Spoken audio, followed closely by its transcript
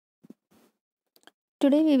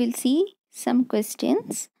Today we will see some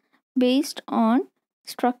questions based on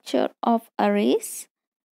structure of arrays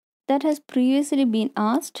that has previously been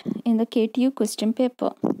asked in the KTU question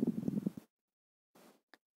paper.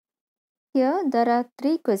 Here there are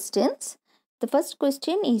 3 questions. The first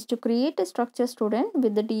question is to create a structure student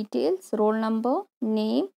with the details, roll number,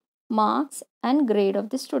 name, marks and grade of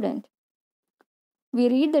the student. We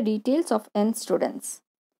read the details of n students.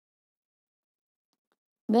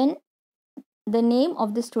 When the name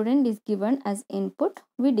of the student is given as input,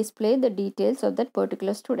 we display the details of that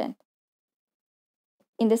particular student.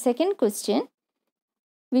 In the second question,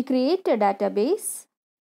 we create a database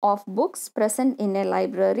of books present in a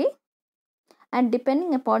library, and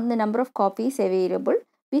depending upon the number of copies available,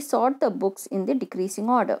 we sort the books in the decreasing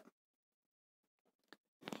order.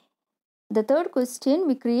 The third question,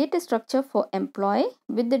 we create a structure for employee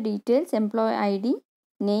with the details employee ID,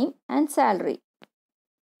 name and salary.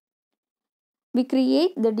 We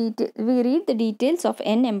read the details of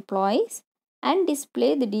n employees and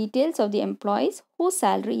display the details of the employees whose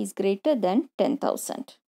salary is greater than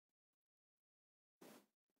 10,000.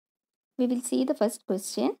 We will see the first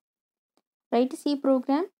question. Write a C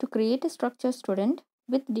program to create a structure student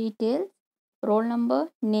with details, roll number,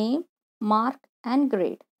 name, mark and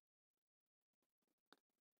grade.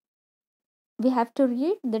 We have to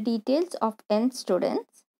read the details of n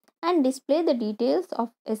students and display the details of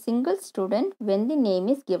a single student when the name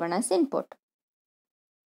is given as input.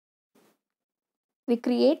 We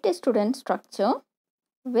create a student structure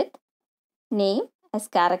with name as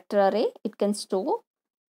character array. It can store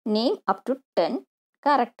name up to 10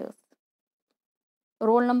 characters.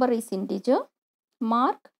 Roll number is integer.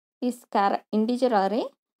 Mark is integer array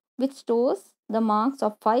which stores the marks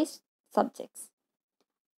of 5 subjects.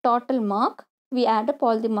 Total mark, we add up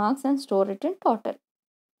all the marks and store it in total.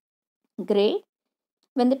 Grade,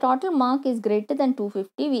 when the total mark is greater than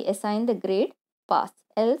 250, we assign the grade pass,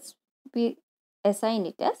 else we assign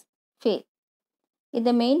it as fail. In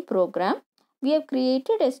the main program, we have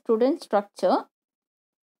created a student structure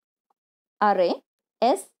array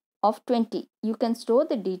S of 20. You can store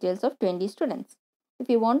the details of 20 students. If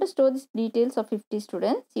you want to store the details of 50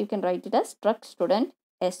 students, you can write it as struct student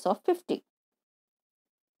S of 50.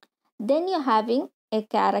 Then you are having a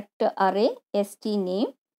character array ST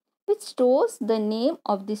name which stores the name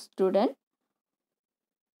of the student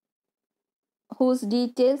whose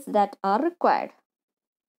details that are required.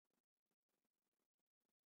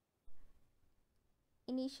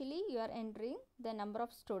 Initially, you are entering the number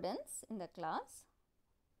of students in the class,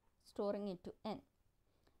 storing it to n.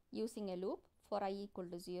 Using a loop for I equal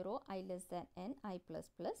to 0, I less than n, I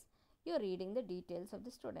plus plus, you are reading the details of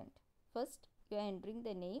the student. First, you are entering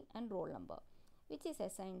the name and roll number, which is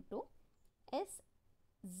assigned to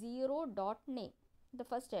S0 dot name, the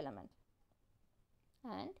first element,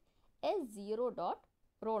 and S0 dot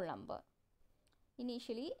roll number.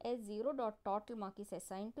 Initially, S0 dot total mark is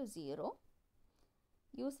assigned to 0.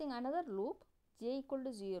 Using another loop, j equal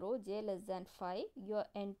to 0, j less than 5, you are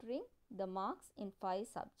entering the marks in 5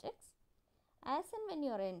 subjects. As and when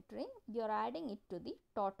you are entering, you are adding it to the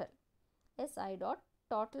total. Si dot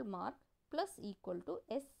total mark plus equal to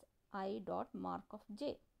Si dot mark of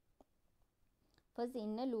j. First, the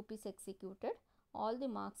inner loop is executed, all the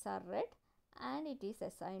marks are read and it is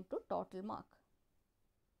assigned to total mark.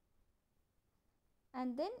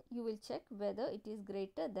 And then you will check whether it is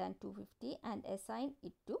greater than 250 and assign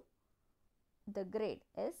it to the grade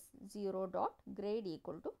S0 dot grade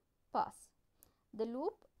equal to pass. The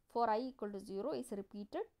loop for I equal to 0 is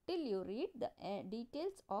repeated till you read the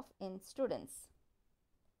details of n students.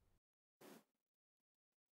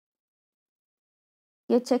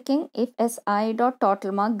 You are checking if Si dot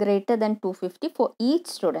total mark greater than 250 for each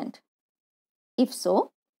student. If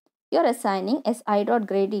so, you are assigning Si dot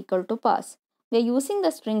grade equal to pass. We are using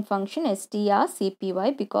the string function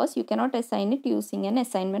strcpy because you cannot assign it using an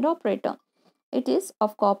assignment operator. It is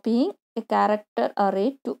of copying a character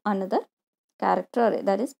array to another character array,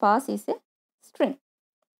 that is pass is a string.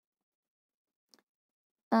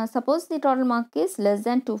 Suppose the total mark is less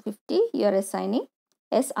than 250, you are assigning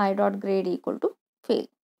Si dot grade equal to fail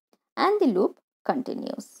and the loop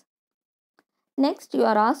continues. Next, you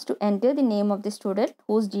are asked to enter the name of the student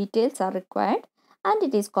whose details are required and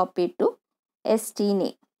it is copied to ST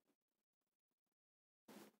name.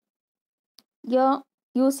 You are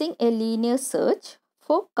using a linear search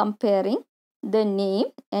for comparing the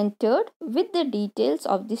name entered with the details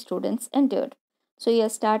of the students entered. So, you are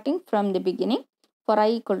starting from the beginning. For I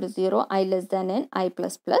equal to 0, I less than n, I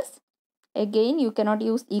plus plus. Again, you cannot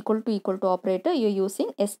use equal to operator. You are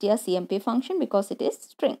using strcmp function because it is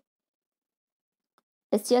string.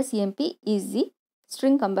 strcmp is the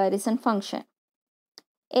string comparison function.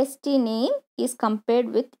 ST name is compared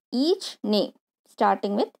with each name,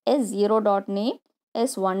 starting with S0 dot name,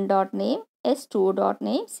 S1 dot name, S2 dot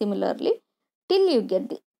name, similarly till you get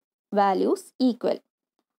the values equal.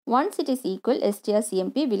 Once it is equal,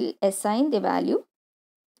 strcmp will assign the value,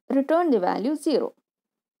 return the value 0.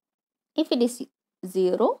 If it is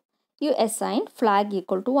 0, you assign flag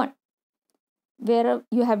equal to 1. Where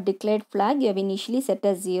you have declared flag, you have initially set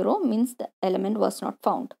as 0, means the element was not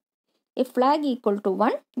found. If flag equal to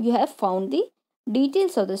 1, you have found the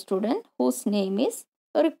details of the student whose name is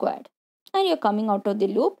required. And you are coming out of the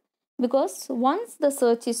loop, because once the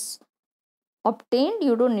search is obtained,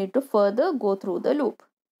 you don't need to further go through the loop.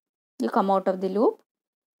 You come out of the loop.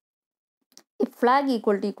 If flag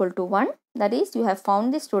equal to 1, that is you have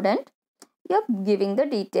found the student, you are giving the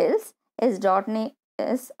details s dot name,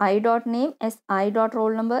 si dot name, si dot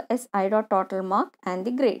roll number, si dot total mark and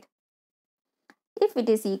the grade. If it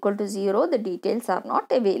is equal to 0, the details are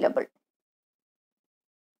not available.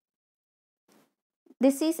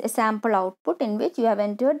 This is a sample output in which you have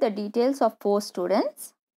entered the details of 4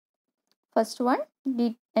 students. First one,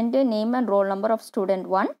 enter name and roll number of student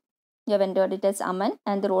 1. You have entered it as Aman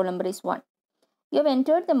and the roll number is 1. You have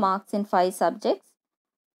entered the marks in 5 subjects.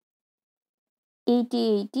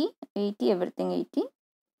 80, 80, 80, everything 80.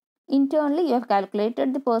 Internally, you have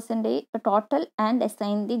calculated the percentage, total and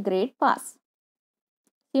assigned the grade pass.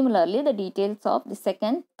 Similarly, the details of the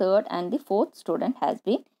second, third and the fourth student has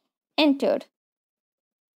been entered.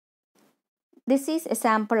 This is a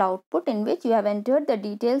sample output in which you have entered the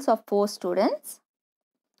details of 4 students.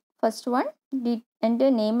 First one, enter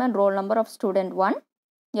name and roll number of student 1.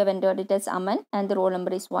 You have entered it as Aman and the roll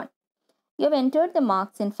number is 1. You have entered the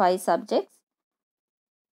marks in 5 subjects.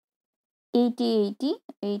 80, 80,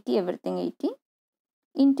 80, everything 80.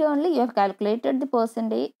 Internally, you have calculated the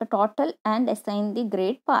percentage, total and assigned the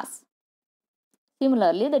grade pass.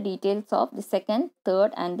 Similarly, the details of the second,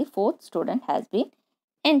 third and the fourth student has been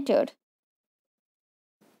entered.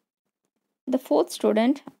 The fourth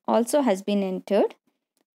student also has been entered.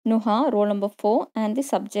 Nuha, roll number 4 and the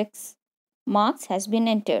subject's marks has been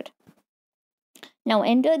entered. Now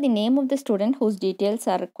enter the name of the student whose details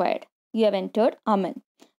are required. You have entered Aman.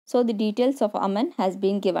 So the details of Aman has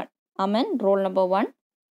been given. Aman, roll number 1,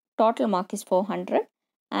 total mark is 400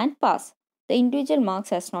 and pass. The individual marks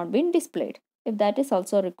has not been displayed. If that is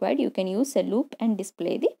also required, you can use a loop and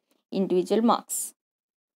display the individual marks.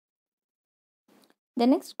 The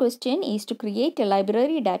next question is to create a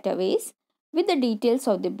library database with the details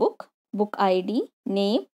of the book, book ID,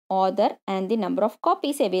 name, author and the number of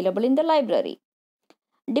copies available in the library.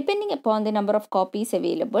 Depending upon the number of copies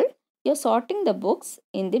available, you are sorting the books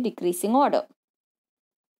in the decreasing order.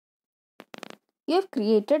 You have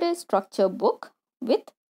created a structure book with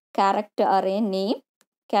character array name,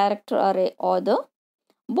 character array author,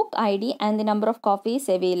 book ID and the number of copies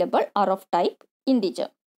available are of type integer.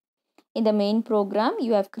 In the main program,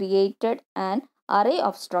 you have created an array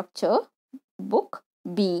of structure book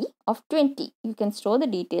B of 20. You can store the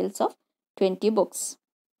details of 20 books.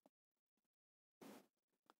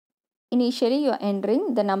 Initially, you are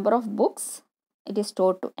entering the number of books. It is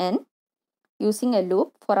stored to n. Using a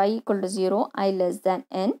loop for I equal to 0, I less than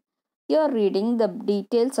n. You are reading the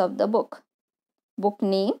details of the book. Book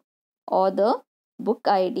name, author, book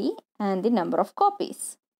ID and the number of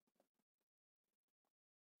copies.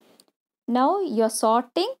 Now you are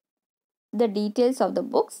sorting the details of the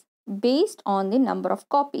books based on the number of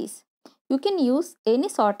copies. You can use any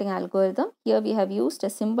sorting algorithm. Here we have used a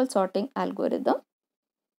symbol sorting algorithm.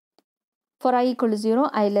 For I equal to 0,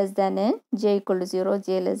 I less than n, j equal to 0,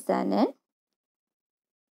 j less than n.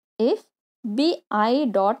 If bi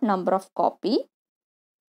dot number of copy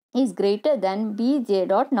is greater than bj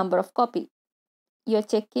dot number of copy, you are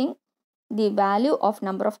checking the value of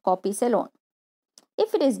number of copies alone.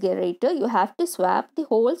 If it is greater, you have to swap the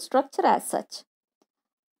whole structure as such.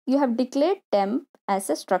 You have declared temp as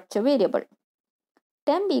a structure variable.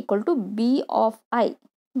 Temp equal to b of I,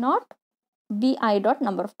 not bi dot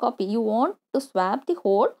number of copy. You want to swap the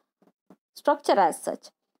whole structure as such.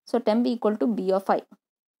 So temp equal to b of I.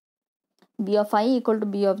 B of I equal to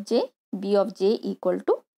b of j, b of j equal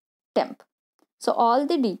to temp. So all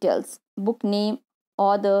the details, book name,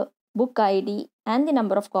 author, book ID and the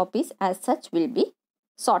number of copies as such will be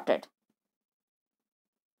sorted.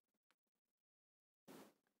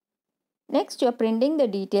 Next, you are printing the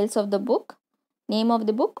details of the book, name of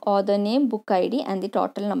the book, author name, book ID and the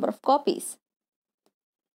total number of copies.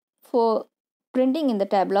 For printing in the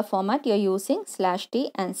tabular format, you are using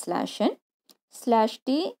 /t and /n.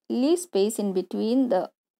 /t leaves space in between the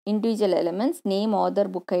individual elements, name, author,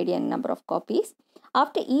 book ID and number of copies.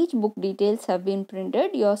 After each book details have been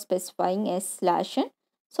printed, you are specifying S/n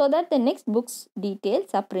so that the next book's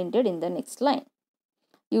details are printed in the next line.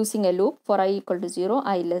 Using a loop for I equal to 0,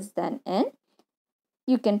 I less than n,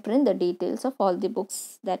 you can print the details of all the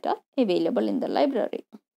books that are available in the library.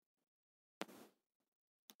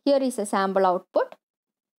 Here is a sample output.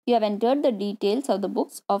 You have entered the details of the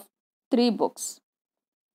books of 3 books.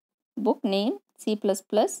 Book name C++,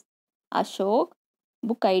 Ashok,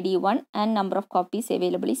 book ID 1 and number of copies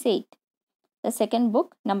available is 8. The second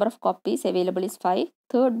book, number of copies available is 5.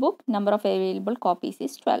 Third book, number of available copies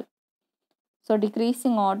is 12. So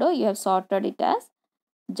decreasing order, you have sorted it as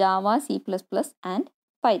Java, C++ and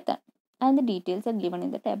Python. And the details are given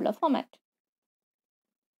in the tabular format.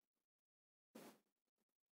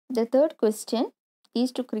 The third question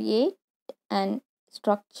is to create an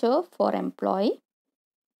structure for employee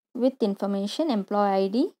with information employee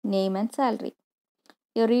ID, name and salary.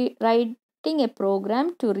 You are writing a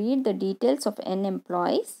program to read the details of n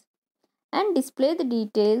employees and display the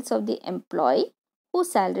details of the employee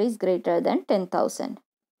whose salary is greater than 10,000.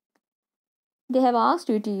 They have asked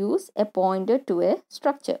you to use a pointer to a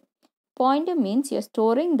structure. Pointer means you are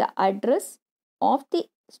storing the address of the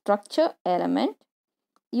structure element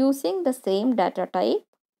using the same data type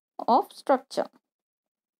of structure.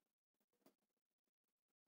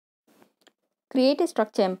 Create a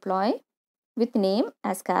structure employee with name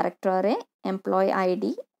as character array, employee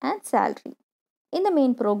ID and salary. In the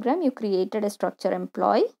main program, you created a structure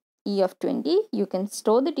employee E of 20. You can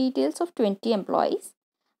store the details of 20 employees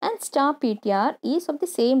and star PTR is of the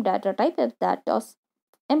same data type as that of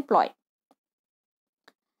employee.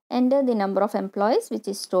 Enter the number of employees which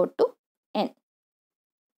is stored to n.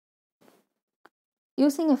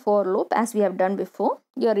 Using a for loop as we have done before,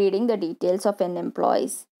 you are reading the details of n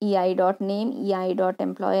employees, ei.name,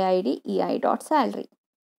 ei.employee ID, ei.salary.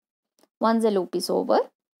 Once the loop is over,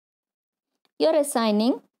 you are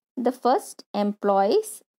assigning the first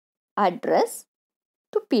employee's address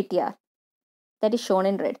to PTR, that is shown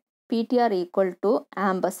in red. PTR equal to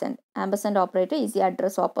ampersand. Ampersand operator is the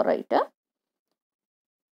address operator.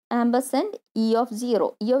 Ampersand E of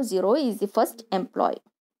 0. E of 0 is the first employee.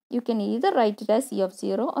 You can either write it as E of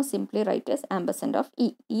 0 or simply write as ampersand of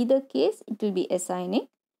E. Either case, it will be assigning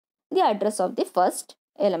the address of the first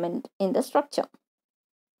element in the structure.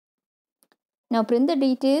 Now print the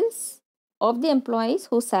details of the employees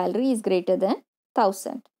whose salary is greater than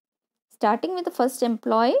 1000. Starting with the first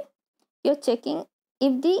employee, you are checking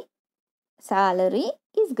if the salary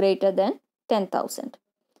is greater than 10,000.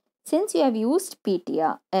 Since you have used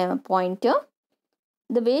PTR pointer,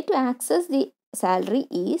 the way to access the salary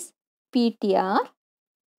is PTR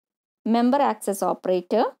member access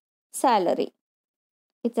operator salary.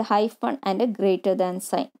 It's a hyphen and a greater than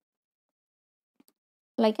sign,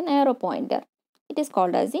 like an arrow pointer. It is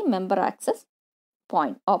called as the member access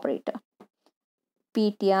point operator.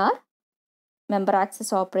 PTR member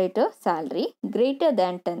access operator salary greater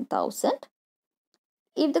than 10,000.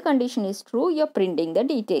 If the condition is true, you are printing the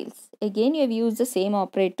details. Again, you have used the same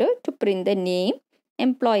operator to print the name,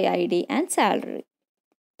 employee ID and salary.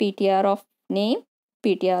 PTR of name,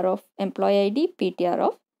 PTR of employee ID, PTR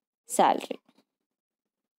of salary.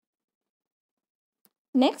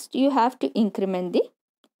 Next, you have to increment the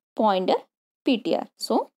pointer PTR.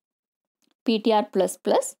 So, PTR plus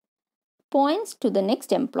plus points to the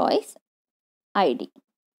next employee's ID.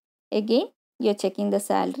 Again, you are checking the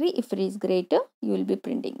salary. If it is greater, you will be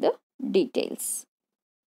printing the details.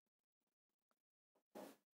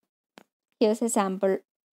 Here's a sample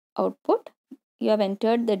output. You have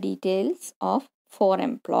entered the details of 4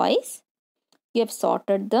 employees. You have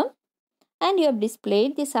sorted them and you have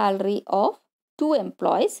displayed the salary of 2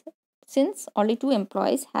 employees, since only 2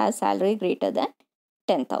 employees have salary greater than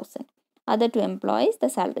 10,000. Other 2 employees, the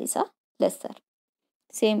salaries are lesser.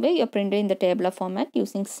 Same way, you are printed in the tabular format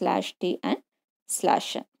using /t and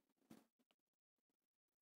 /n.